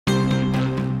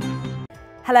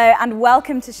Hello and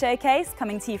welcome to Showcase,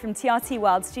 coming to you from TRT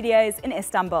World Studios in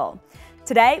Istanbul.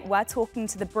 Today we're talking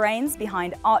to the brains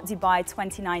behind Art Dubai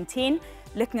 2019,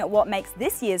 looking at what makes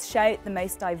this year's show the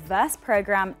most diverse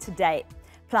programme to date.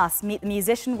 Plus, meet the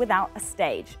musician without a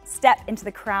stage. Step into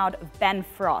the crowd of Ben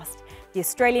Frost, the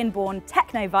Australian-born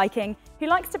techno-Viking who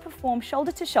likes to perform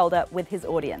shoulder to shoulder with his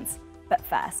audience. But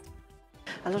first,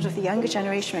 a lot of the younger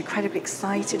generation are incredibly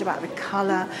excited about the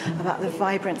colour, about the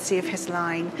vibrancy of his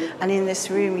line. And in this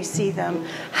room, you see them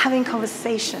having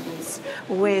conversations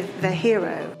with their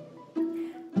hero.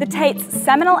 The Tate's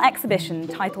seminal exhibition,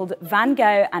 titled Van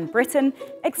Gogh and Britain,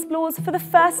 explores for the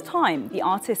first time the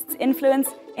artist's influence,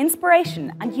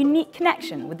 inspiration, and unique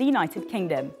connection with the United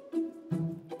Kingdom.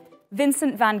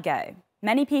 Vincent van Gogh.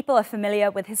 Many people are familiar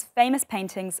with his famous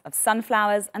paintings of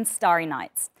sunflowers and starry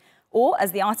nights, or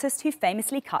as the artist who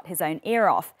famously cut his own ear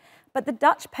off. But the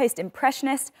Dutch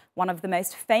post-impressionist, one of the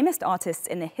most famous artists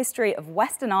in the history of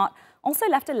Western art, also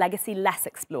left a legacy less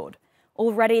explored.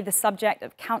 Already the subject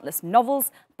of countless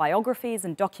novels, biographies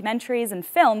and documentaries and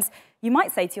films, you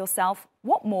might say to yourself,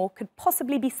 what more could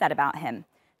possibly be said about him?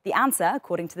 The answer,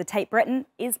 according to the Tate Britain,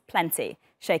 is plenty.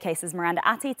 Showcase's Miranda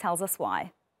Atty tells us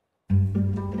why.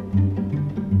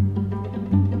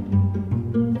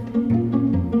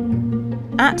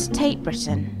 At Tate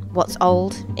Britain, what's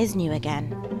old is new again.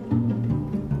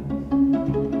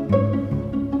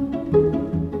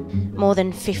 More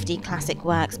than 50 classic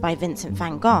works by Vincent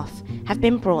van Gogh have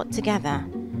been brought together,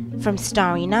 from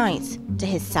Starry Nights to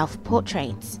his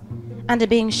self-portraits, and are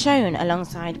being shown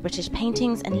alongside British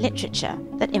paintings and literature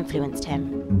that influenced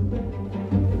him.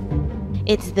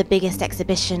 It's the biggest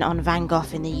exhibition on Van Gogh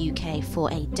in the UK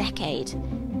for a decade,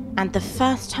 and the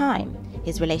first time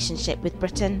his relationship with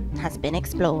Britain has been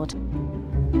explored.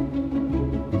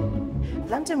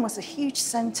 London was a huge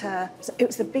centre. It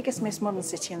was the biggest, most modern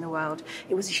city in the world.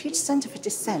 It was a huge centre for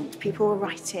dissent. People were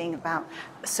writing about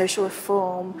social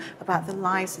reform, about the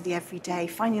lives of the everyday,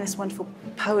 finding this wonderful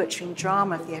poetry and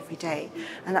drama of the everyday.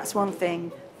 And that's one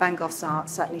thing Van Gogh's art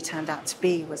certainly turned out to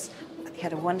be, was he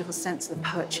had a wonderful sense of the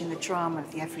poetry and the drama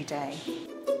of the everyday.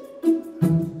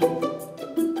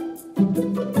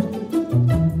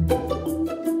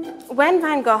 When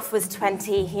Van Gogh was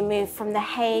 20, he moved from The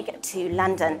Hague to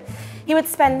London. He would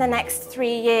spend the next 3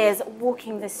 years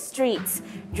walking the streets,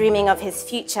 dreaming of his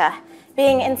future,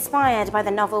 being inspired by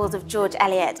the novels of George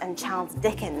Eliot and Charles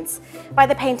Dickens, by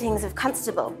the paintings of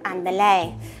Constable and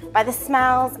Millais, by the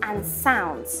smells and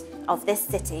sounds of this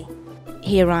city.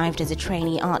 He arrived as a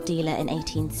trainee art dealer in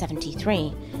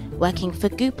 1873, working for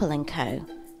Goupil & Co.,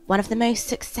 one of the most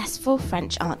successful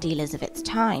French art dealers of its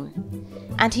time.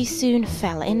 And he soon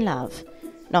fell in love,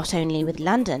 not only with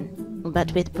London,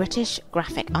 but with British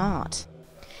graphic art.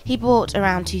 He bought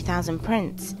around 2,000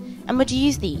 prints and would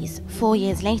use these 4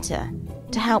 years later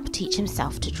to help teach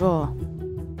himself to draw.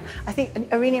 I think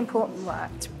a really important work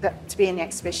to be in the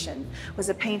exhibition was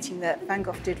a painting that Van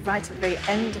Gogh did right at the very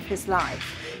end of his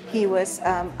life. He was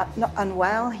not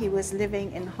unwell, he was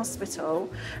living in hospital,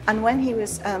 and when he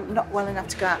was not well enough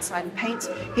to go outside and paint,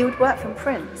 he would work from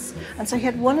prints. And so he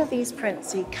had one of these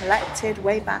prints he collected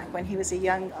way back when he was a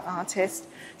young artist,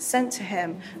 sent to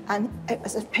him, and it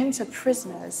was a print of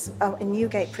prisoners in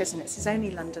Newgate Prison. It's his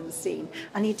only London scene,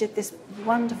 and he did this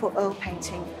wonderful oil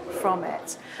painting from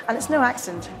it. And it's no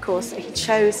accident, of course, that he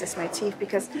chose this motif,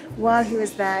 because while he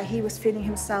was there, he was feeling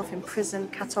himself in prison,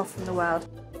 cut off from the world.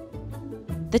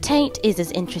 The Tate is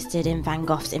as interested in Van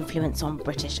Gogh's influence on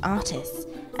British artists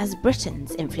as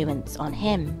Britain's influence on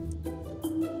him.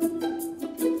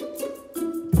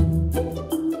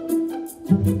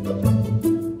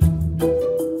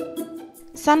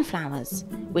 Sunflowers,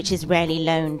 which is rarely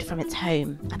loaned from its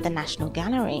home at the National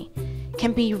Gallery,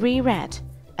 can be reread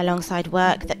alongside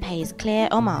work that pays clear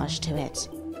homage to it.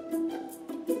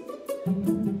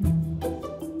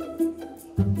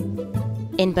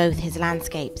 In both his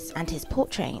landscapes and his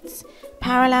portraits,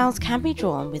 parallels can be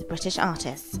drawn with British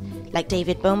artists like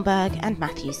David Bohnberg and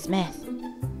Matthew Smith.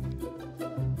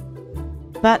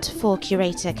 But for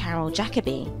curator Carol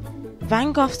Jacoby,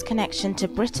 Van Gogh's connection to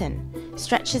Britain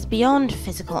stretches beyond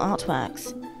physical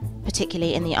artworks,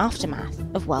 particularly in the aftermath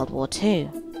of World War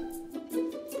II.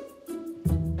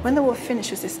 When the war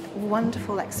finished, was this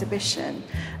wonderful exhibition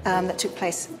that took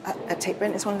place at Tate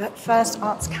Britain. It's one of the first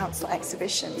Arts Council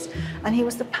exhibitions, and he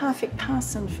was the perfect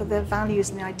person for the values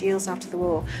and the ideals after the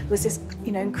war. There was this,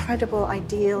 incredible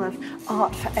ideal of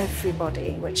art for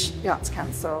everybody, which the Arts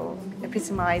Council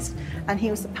epitomised, and he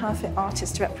was the perfect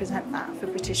artist to represent that for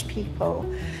British people.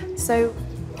 So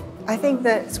I think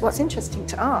that what's interesting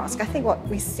to ask, I think what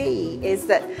we see is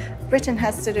that Britain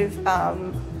has sort of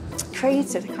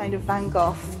created a kind of Van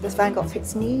Gogh, this Van Gogh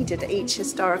that's needed at each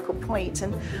historical point.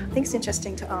 And I think it's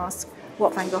interesting to ask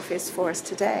what Van Gogh is for us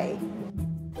today.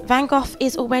 Van Gogh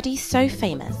is already so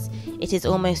famous, it is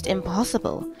almost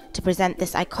impossible to present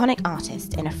this iconic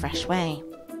artist in a fresh way.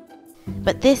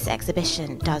 But this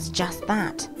exhibition does just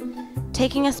that,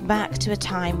 taking us back to a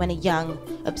time when a young,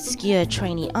 obscure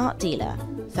trainee art dealer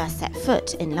first set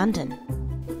foot in London.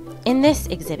 In this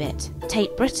exhibit,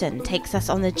 Tate Britain takes us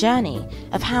on the journey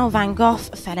of how Van Gogh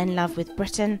fell in love with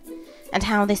Britain and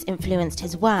how this influenced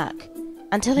his work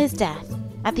until his death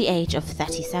at the age of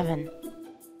 37.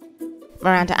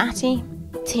 Miranda Atty,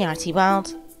 TRT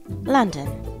World, London.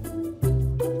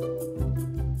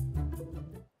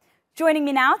 Joining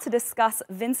me now to discuss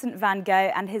Vincent van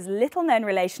Gogh and his little-known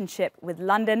relationship with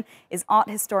London is art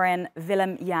historian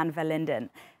Willem-Jan Verlinden.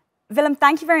 Willem,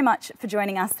 thank you very much for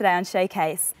joining us today on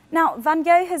Showcase. Now, Van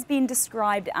Gogh has been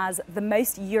described as the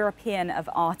most European of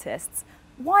artists.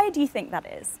 Why do you think that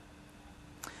is?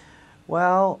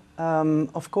 Well,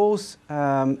 of course,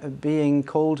 being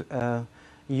called a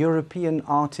European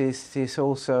artist is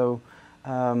also,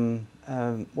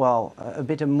 well, a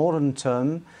bit a modern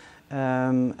term.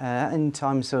 In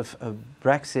times of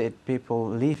Brexit, people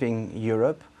leaving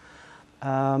Europe.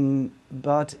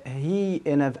 But he,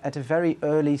 at a very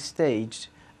early stage,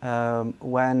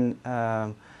 when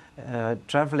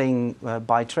traveling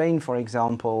by train, for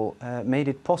example, made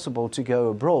it possible to go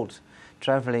abroad,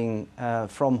 traveling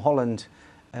from Holland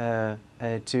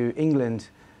to England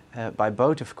by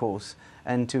boat, of course,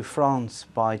 and to France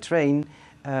by train,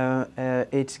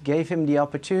 it gave him the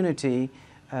opportunity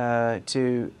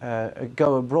to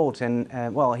go abroad.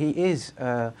 And well, he is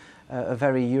a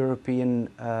very European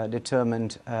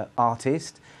determined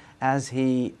artist, as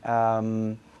he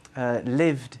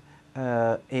lived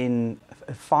in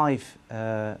 5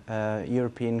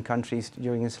 European countries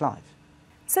during his life.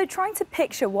 So trying to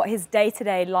picture what his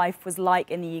day-to-day life was like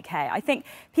in the UK, I think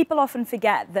people often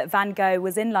forget that Van Gogh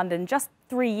was in London just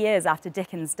 3 years after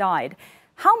Dickens died.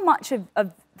 How much of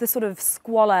the sort of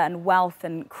squalor and wealth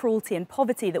and cruelty and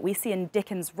poverty that we see in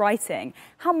Dickens' writing,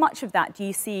 how much of that do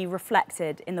you see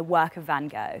reflected in the work of Van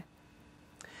Gogh?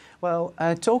 Well,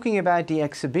 talking about the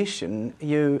exhibition,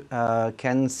 you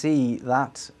can see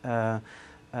that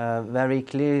very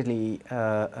clearly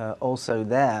also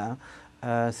there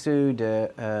through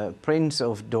the prints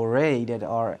of Doré that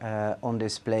are on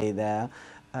display there,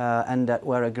 and that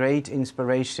were a great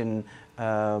inspiration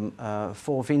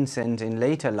for Vincent in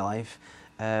later life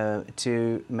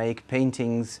to make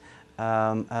paintings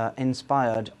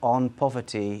inspired on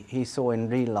poverty he saw in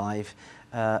real life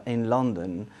in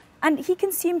London. And he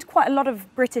consumed quite a lot of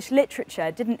British literature,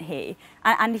 didn't he?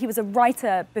 And he was a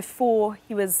writer before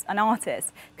he was an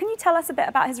artist. Can you tell us a bit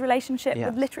about his relationship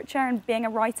with literature and being a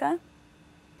writer?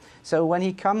 So when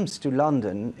he comes to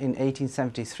London in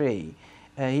 1873,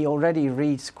 he already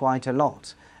reads quite a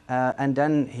lot. And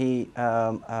then he,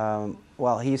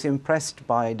 well, he's impressed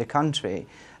by the country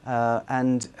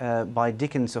and by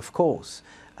Dickens, of course.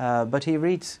 But he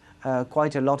reads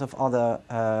quite a lot of other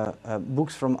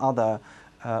books from other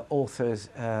authors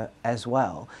as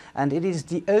well. And it is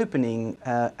the opening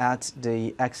at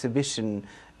the exhibition.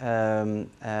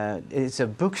 It's a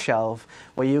bookshelf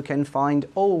where you can find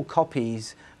all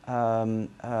copies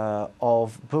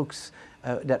of books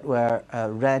that were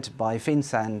read by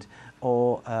Vincent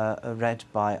or read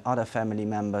by other family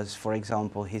members, for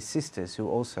example, his sisters, who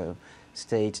also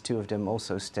stayed, 2 of them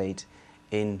also stayed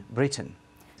in Britain.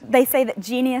 They say that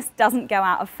genius doesn't go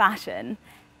out of fashion.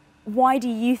 Why do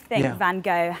you think Van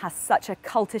Gogh has such a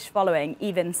cultish following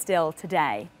even still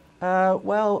today?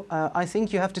 Well, I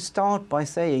think you have to start by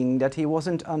saying that he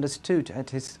wasn't understood at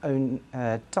his own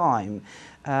time.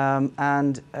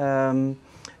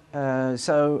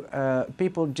 So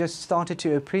people just started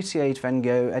to appreciate Van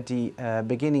Gogh at the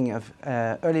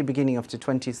early beginning of the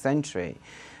 20th century.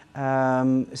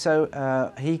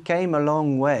 So he came a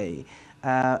long way,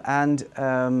 and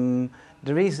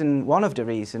one of the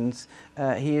reasons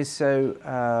he is so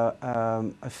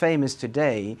famous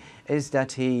today is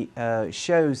that he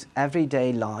shows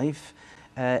everyday life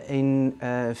in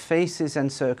faces and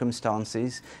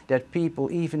circumstances that people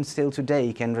even still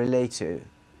today can relate to.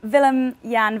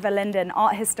 Willem-Jan Verlinden,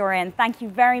 art historian, thank you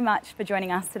very much for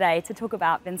joining us today to talk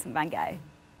about Vincent van Gogh.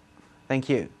 Thank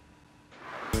you.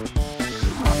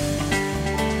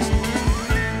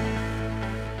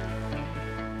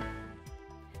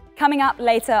 Coming up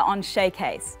later on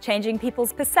Showcase, changing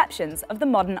people's perceptions of the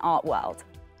modern art world.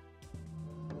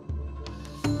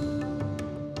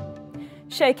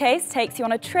 Showcase takes you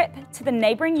on a trip to the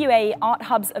neighbouring UAE art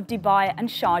hubs of Dubai and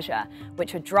Sharjah,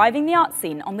 which are driving the art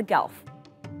scene on the Gulf.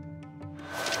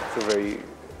 feel very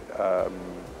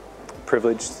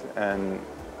privileged, and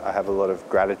I have a lot of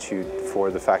gratitude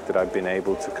for the fact that I've been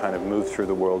able to kind of move through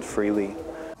the world freely.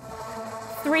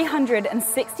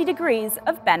 360 degrees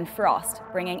of Ben Frost,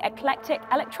 bringing eclectic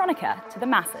electronica to the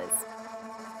masses.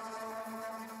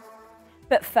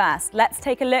 But first, let's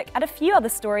take a look at a few other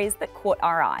stories that caught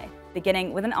our eye,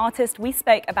 beginning with an artist we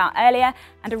spoke about earlier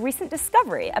and a recent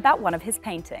discovery about one of his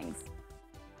paintings.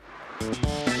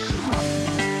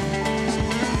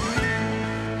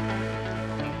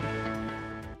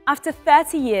 After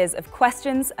 30 years of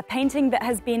questions, a painting that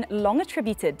has been long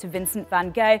attributed to Vincent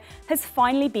van Gogh has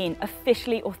finally been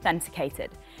officially authenticated.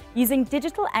 Using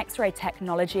digital X-ray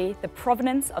technology, the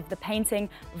provenance of the painting,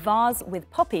 Vase with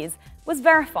Poppies, was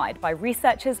verified by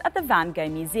researchers at the Van Gogh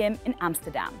Museum in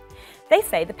Amsterdam. They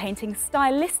say the painting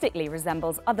stylistically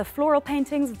resembles other floral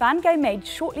paintings Van Gogh made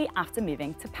shortly after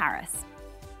moving to Paris.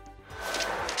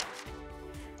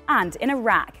 And in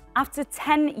Iraq, after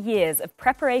 10 years of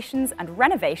preparations and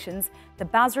renovations, the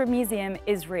Basra Museum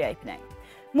is reopening.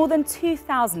 More than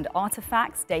 2,000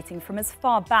 artifacts dating from as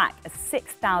far back as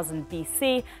 6000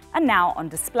 BC are now on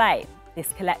display.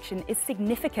 This collection is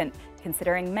significant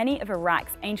considering many of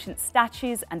Iraq's ancient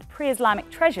statues and pre-Islamic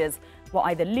treasures were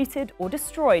either looted or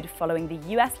destroyed following the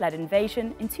US-led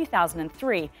invasion in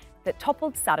 2003 that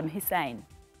toppled Saddam Hussein.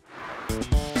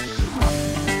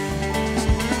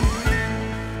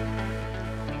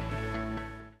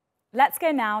 Let's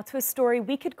go now to a story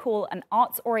we could call an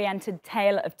arts-oriented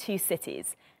tale of two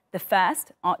cities. The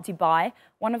first, Art Dubai,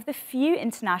 one of the few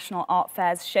international art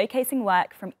fairs showcasing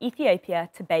work from Ethiopia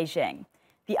to Beijing.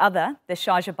 The other, the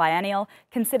Sharjah Biennial,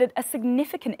 considered a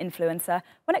significant influencer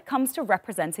when it comes to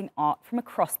representing art from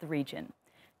across the region.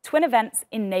 Twin events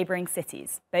in neighbouring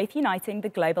cities, both uniting the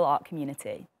global art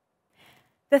community.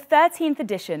 The 13th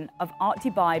edition of Art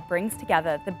Dubai brings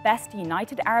together the best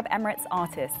United Arab Emirates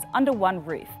artists under one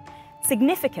roof.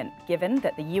 Significant given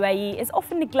that the UAE is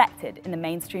often neglected in the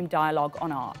mainstream dialogue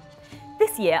on art.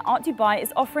 This year, Art Dubai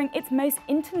is offering its most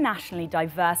internationally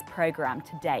diverse programme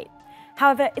to date.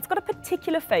 However, it's got a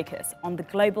particular focus on the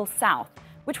Global South,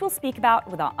 which we'll speak about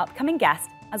with our upcoming guest,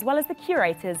 as well as the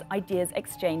curator's Ideas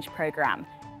Exchange programme.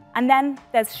 And then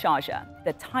there's Sharjah,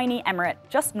 the tiny emirate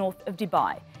just north of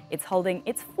Dubai. It's holding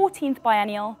its 14th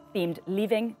biennial, themed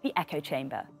Leaving the Echo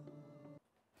Chamber.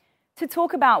 To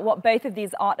talk about what both of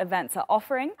these art events are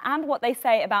offering and what they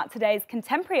say about today's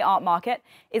contemporary art market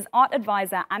is art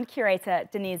advisor and curator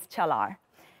Deniz Caglar.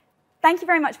 Thank you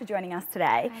very much for joining us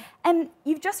today. And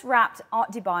you've just wrapped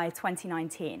Art Dubai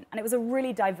 2019, and it was a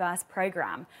really diverse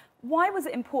programme. Why was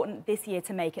it important this year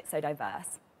to make it so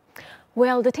diverse?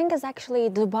 Well, the thing is actually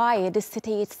Dubai, the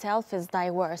city itself is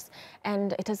diverse,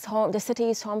 and the city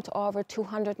is home to over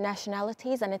 200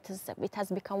 nationalities, and it has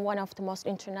become one of the most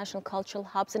international cultural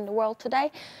hubs in the world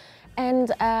today. And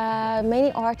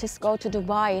many artists go to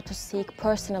Dubai to seek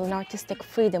personal and artistic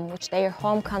freedom, which their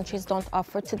home countries don't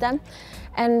offer to them.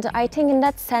 And I think in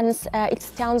that sense, it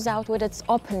stands out with its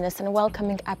openness and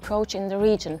welcoming approach in the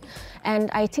region.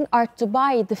 And I think Art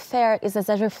Dubai, the fair, is as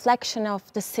a reflection of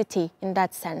the city in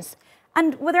that sense.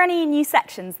 And were there any new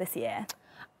sections this year?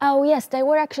 Oh yes, there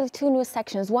were actually two new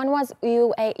sections. One was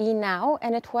UAE Now,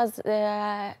 and it was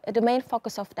the main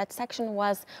focus of that section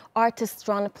was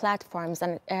artist-run platforms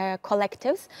and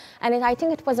collectives. And I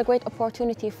think it was a great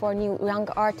opportunity for new young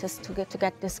artists to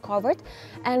get discovered.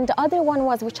 And the other one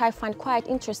was, which I find quite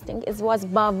interesting, was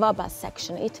Bawaba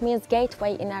section. It means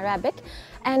gateway in Arabic,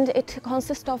 and it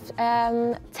consists of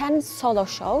 10 solo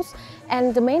shows.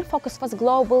 And the main focus was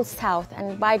Global South.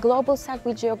 And by Global South,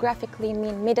 we geographically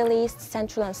mean Middle East,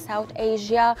 Central and South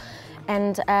Asia,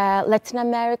 and Latin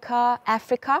America,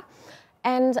 Africa.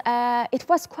 And it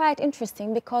was quite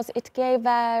interesting because it gave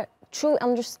a true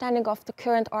understanding of the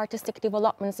current artistic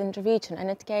developments in the region, and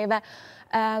it gave a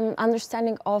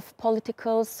understanding of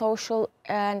political, social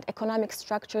and economic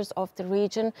structures of the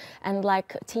region, and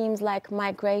like themes like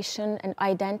migration and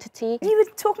identity. You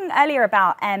were talking earlier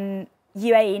about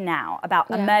UAE Now,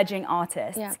 about emerging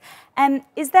artists. Yeah.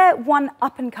 Is there one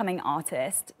up-and-coming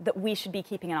artist that we should be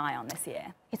keeping an eye on this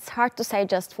year? It's hard to say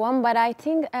just one, but I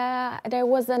think there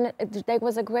was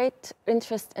a great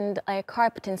interest in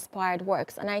carpet-inspired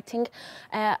works, and I think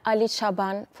Ali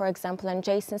Shaban, for example, and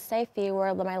Jason Saifi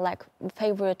were my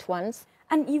favorite ones.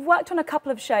 And you've worked on a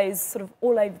couple of shows sort of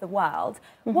all over the world.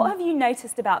 Mm-hmm. What have you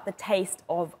noticed about the taste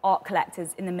of art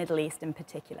collectors in the Middle East in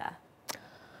particular?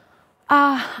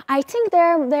 I think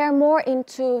they're more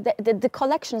into the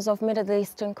collections of Middle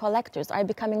Eastern collectors are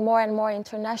becoming more and more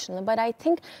international, but I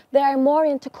think they are more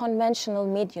into conventional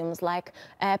mediums like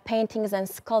paintings and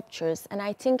sculptures, and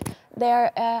I think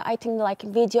they're like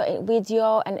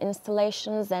video and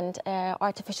installations and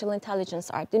artificial intelligence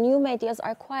art. The new medias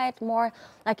are quite more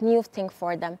like new thing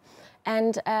for them,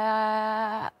 and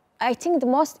I think the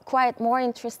more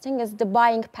interesting is the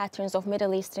buying patterns of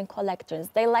Middle Eastern collectors.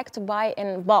 They like to buy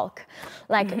in bulk.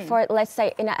 Like for, let's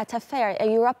say, at a fair, a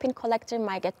European collector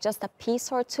might get just a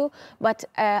piece or two, but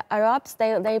Arabs,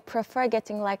 they prefer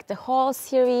getting like the whole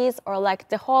series or like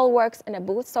the whole works in a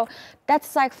booth. So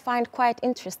that's I find quite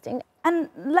interesting. And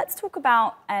let's talk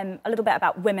about a little bit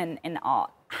about women in art.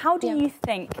 How do you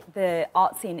think the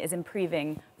art scene is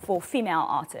improving for female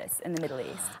artists in the Middle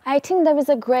East? I think there is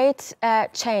a great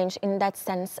change in that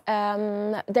sense.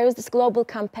 There is this global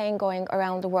campaign going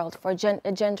around the world for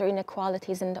gender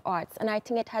inequalities in the arts, and I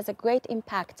think it has a great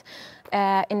impact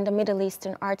in the Middle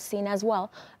Eastern art scene as well.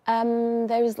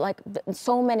 There is like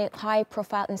so many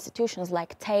high-profile institutions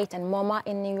like Tate and MoMA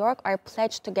in New York are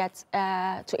pledged to get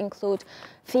to include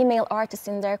female artists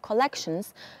in their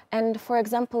collections. And for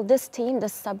example, this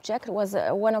subject was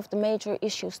one of the major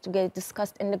issues to get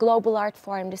discussed in the Global Art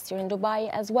Forum this year in Dubai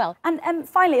as well. And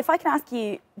finally, if I can ask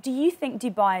you, do you think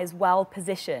Dubai is well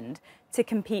positioned to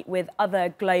compete with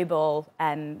other global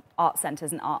art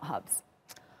centres and art hubs?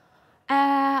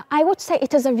 I would say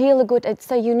it is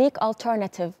it's a unique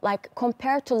alternative. Like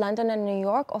compared to London and New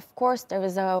York, of course, there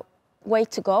is a way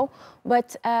to go.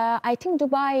 But I think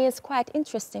Dubai is quite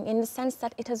interesting in the sense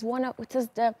that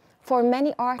for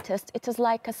many artists, it is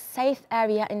like a safe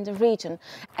area in the region,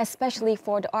 especially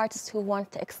for the artists who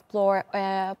want to explore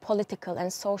political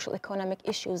and social economic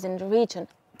issues in the region.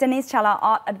 Deniz Caglar,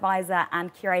 art advisor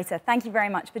and curator, thank you very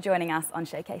much for joining us on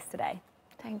Showcase today.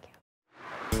 Thank you.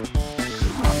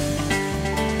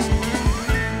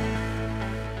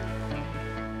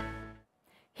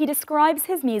 He describes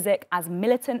his music as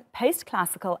militant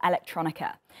post-classical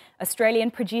electronica.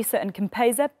 Australian producer and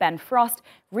composer Ben Frost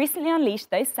recently unleashed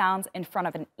those sounds in front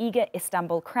of an eager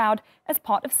Istanbul crowd as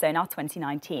part of Sonar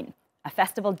 2019, a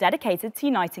festival dedicated to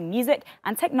uniting music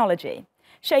and technology.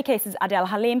 Showcase's Adel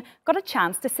Halim got a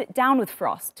chance to sit down with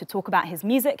Frost to talk about his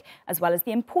music, as well as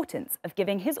the importance of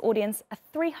giving his audience a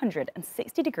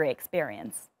 360-degree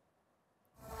experience.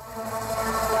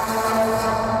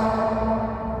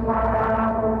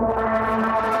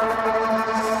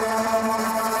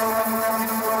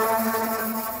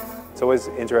 It's always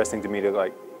interesting to me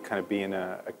to kind of be in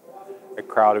a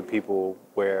crowd of people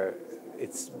where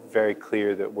it's very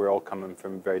clear that we're all coming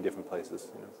from very different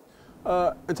places. You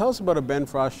know? And tell us about a Ben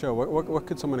Frost show. What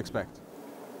could someone expect?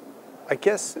 I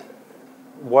guess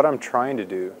what I'm trying to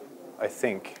do, I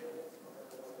think,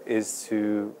 is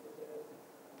to,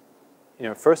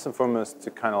 first and foremost, to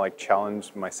kind of like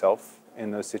challenge myself in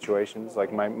those situations.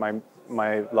 Like my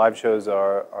live shows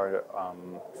are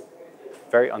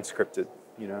very unscripted.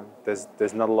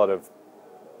 There's not a lot of,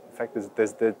 in fact,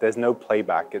 there's no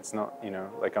playback. It's not,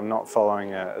 like I'm not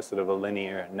following a sort of a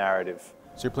linear narrative.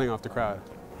 So you're playing off the crowd,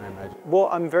 I imagine. Well,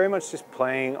 I'm very much just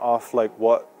playing off like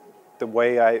the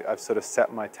way I've sort of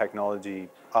set my technology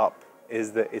up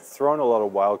is that it's thrown a lot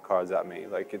of wild cards at me.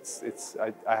 Like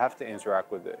I have to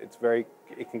interact with it.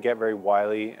 It can get very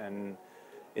wily, and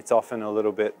it's often a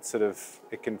little bit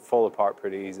it can fall apart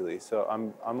pretty easily. So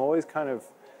I'm always kind of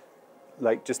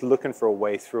like just looking for a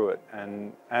way through it,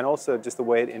 and also just the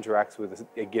way it interacts with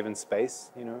a given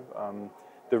space.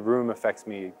 The room affects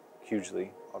me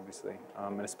hugely, obviously,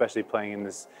 and especially playing in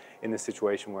this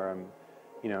situation where I'm,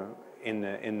 in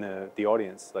the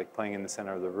audience, like playing in the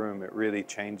center of the room. It really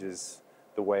changes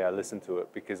the way I listen to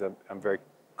it, because I'm very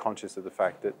conscious of the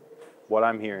fact that what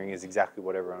I'm hearing is exactly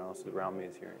what everyone else around me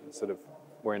is hearing. It's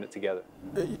we're in it together.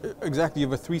 Exactly, you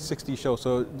have a 360 show,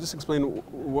 so just explain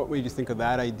what made you think of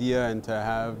that idea and to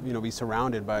have, be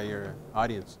surrounded by your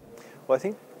audience. Well, I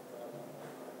think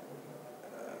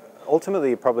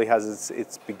ultimately it probably has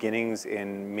its beginnings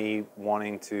in me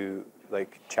wanting to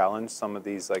challenge some of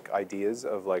these ideas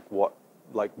of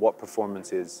what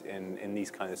performance is in these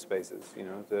kind of spaces.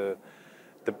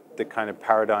 The kind of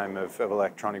paradigm of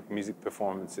electronic music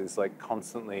performance is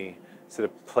constantly sort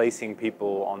of placing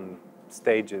people on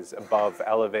stages above,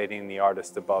 elevating the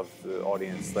artist above the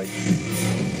audience.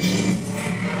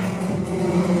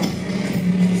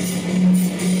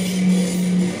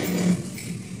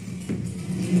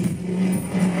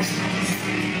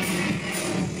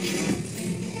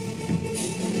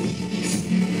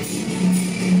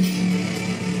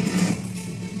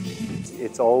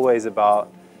 It's always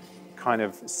about kind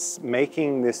of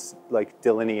making this like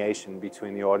delineation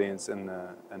between the audience and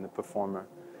the performer.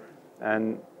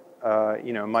 And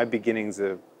you know, my beginnings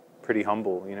are pretty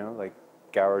humble, you know, like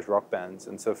garage rock bands.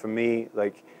 And so for me,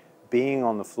 like being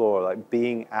on the floor, like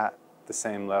being at the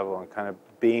same level and kind of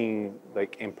being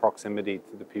like in proximity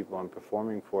to the people I'm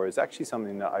performing for is actually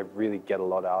something that I really get a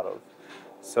lot out of.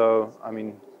 So, I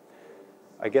mean,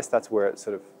 I guess that's where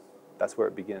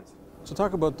it begins. So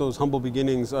talk about those humble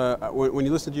beginnings. When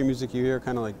you listen to your music, you hear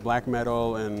kind of like black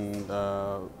metal and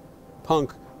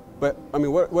punk, but I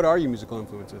mean, what are your musical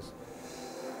influences?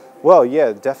 Well,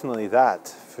 yeah, definitely that,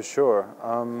 for sure.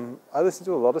 I listen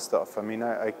to a lot of stuff. I mean,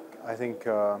 I think,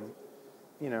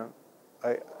 you know,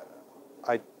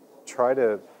 I try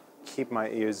to keep my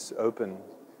ears open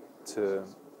to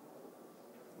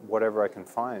whatever I can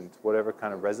find, whatever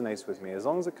kind of resonates with me, as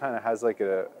long as it kind of has like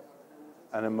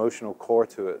an emotional core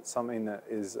to it, something that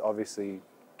is obviously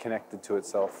connected to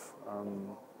itself.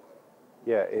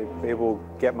 Yeah, it will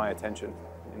get my attention.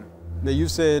 You know? Now you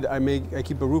said I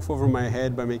keep a roof over my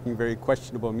head by making very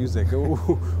questionable music.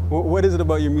 What is it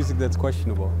about your music that's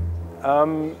questionable?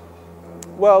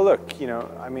 Well, look, you know,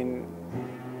 I mean,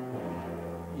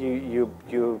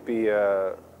 you'll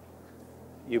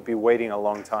be waiting a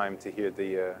long time to hear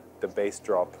the bass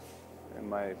drop in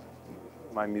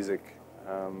my music.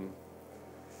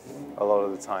 A lot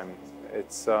of the time,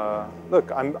 it's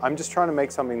look. I'm just trying to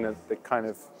make something that kind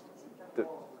of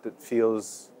that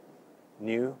feels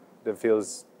new, that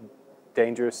feels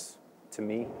dangerous to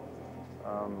me,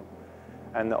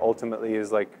 and that ultimately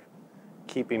is like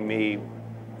keeping me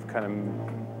kind of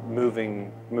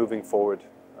moving forward.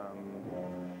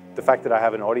 The fact that I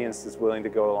have an audience that's willing to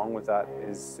go along with that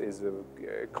is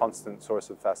a constant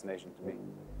source of fascination to me.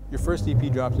 Your first EP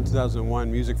dropped in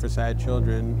 2001, Music for Sad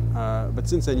Children, but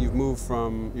since then you've moved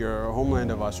from your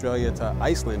homeland of Australia to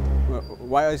Iceland.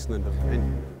 Why Iceland?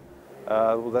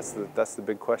 Well, that's the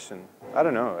big question. I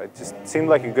don't know. It just seemed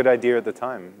like a good idea at the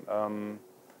time.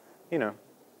 You know,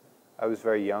 I was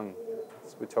very young.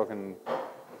 So we're talking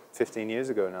 15 years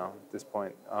ago now at this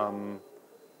point.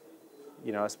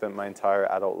 You know, I spent my entire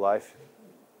adult life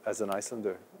as an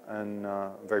Icelander, and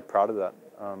I'm very proud of that.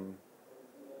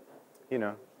 You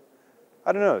know,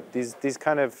 I don't know, these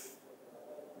kind of,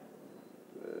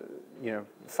 you know,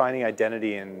 finding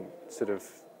identity in sort of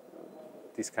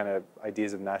these kind of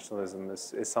ideas of nationalism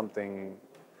is something,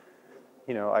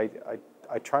 you know, I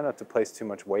try not to place too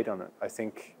much weight on it. I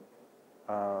think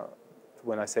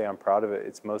when I say I'm proud of it,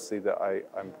 it's mostly that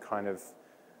I'm kind of,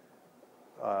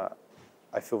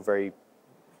 I feel very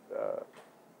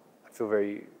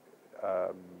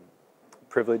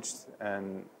privileged,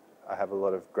 and I have a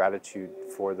lot of gratitude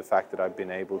for the fact that I've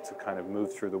been able to kind of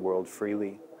move through the world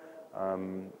freely,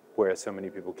 where so many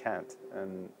people can't.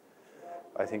 And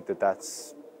I think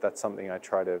that's something I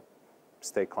try to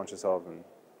stay conscious of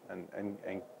and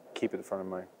keep at the front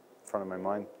of my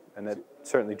mind, and that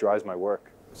certainly drives my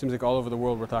work. It seems like all over the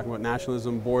world we're talking about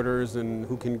nationalism, borders, and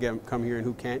who can come here and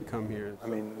who can't come here. I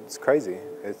mean, it's crazy.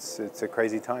 It's a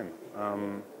crazy time.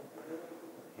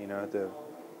 You know,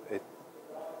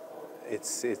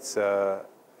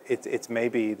 it's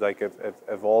maybe like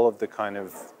of all of the kind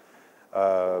of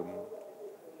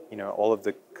you know, all of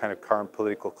the kind of current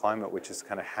political climate, which is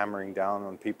kind of hammering down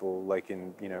on people, like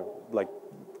in, you know, like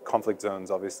conflict zones,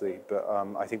 obviously. But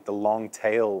I think the long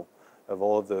tail of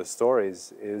all of those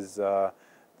stories is the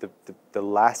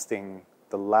lasting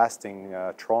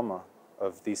trauma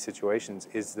of these situations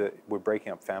is that we're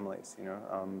breaking up families. You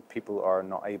know, people are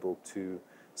not able to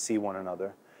see one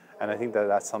another, and I think that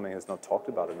that's something that's not talked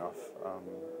about enough.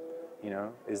 You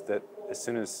know, is that as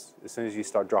soon as you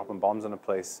start dropping bombs on a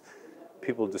place,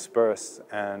 people disperse,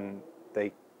 and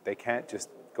they can't just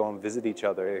go and visit each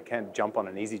other. They can't jump on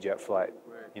an EasyJet flight.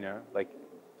 You know, like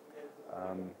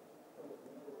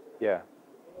yeah.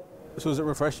 So is it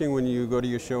refreshing when you go to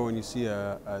your show and you see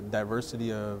a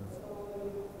diversity of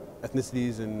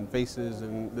ethnicities and faces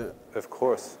and Of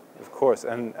course,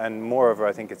 and moreover,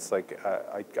 I think it's like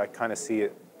I kind of see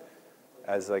it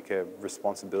as like a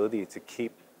responsibility to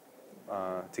keep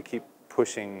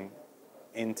pushing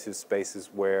into spaces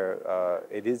where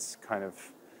it is kind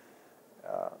of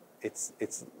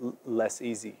it's less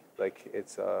easy. Like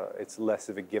it's less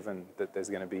of a given that there's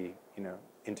going to be, you know,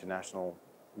 international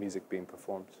music being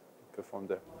performed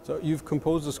there. So you've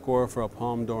composed the score for a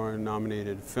Palme d'Or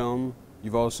nominated film.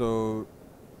 You've also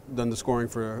done the scoring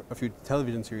for a few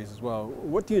television series as well.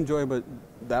 What do you enjoy about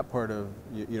that part of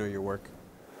your work?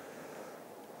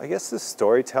 I guess the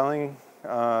storytelling,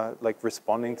 like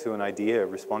responding to an idea,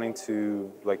 responding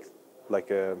to like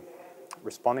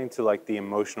responding to like the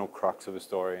emotional crux of a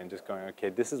story and just going, okay,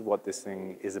 this is what this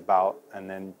thing is about, and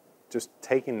then just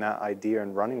taking that idea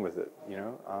and running with it. You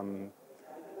know,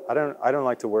 I don't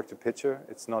like to work to picture.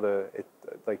 It's not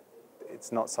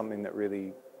it's not something that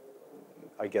really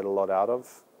I get a lot out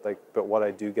of. Like, but what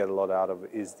I do get a lot out of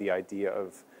is the idea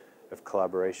of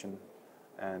collaboration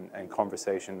and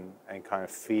conversation, and kind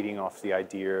of feeding off the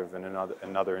idea of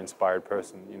another inspired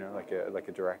person, you know, like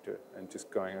a director, and just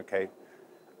going, okay,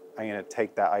 I'm going to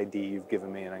take that idea you've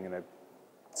given me and I'm going to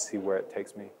see where it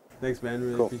takes me. Thanks, man.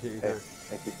 Really cool. Appreciate your time.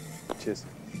 Thank you. Cheers.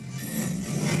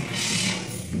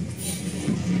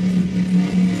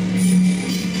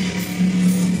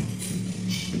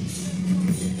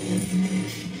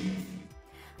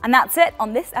 And that's it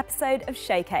on this episode of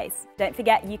Showcase. Don't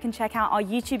forget you can check out our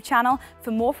YouTube channel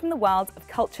for more from the world of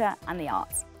culture and the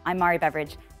arts. I'm Mari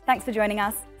Beveridge. Thanks for joining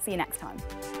us. See you next time.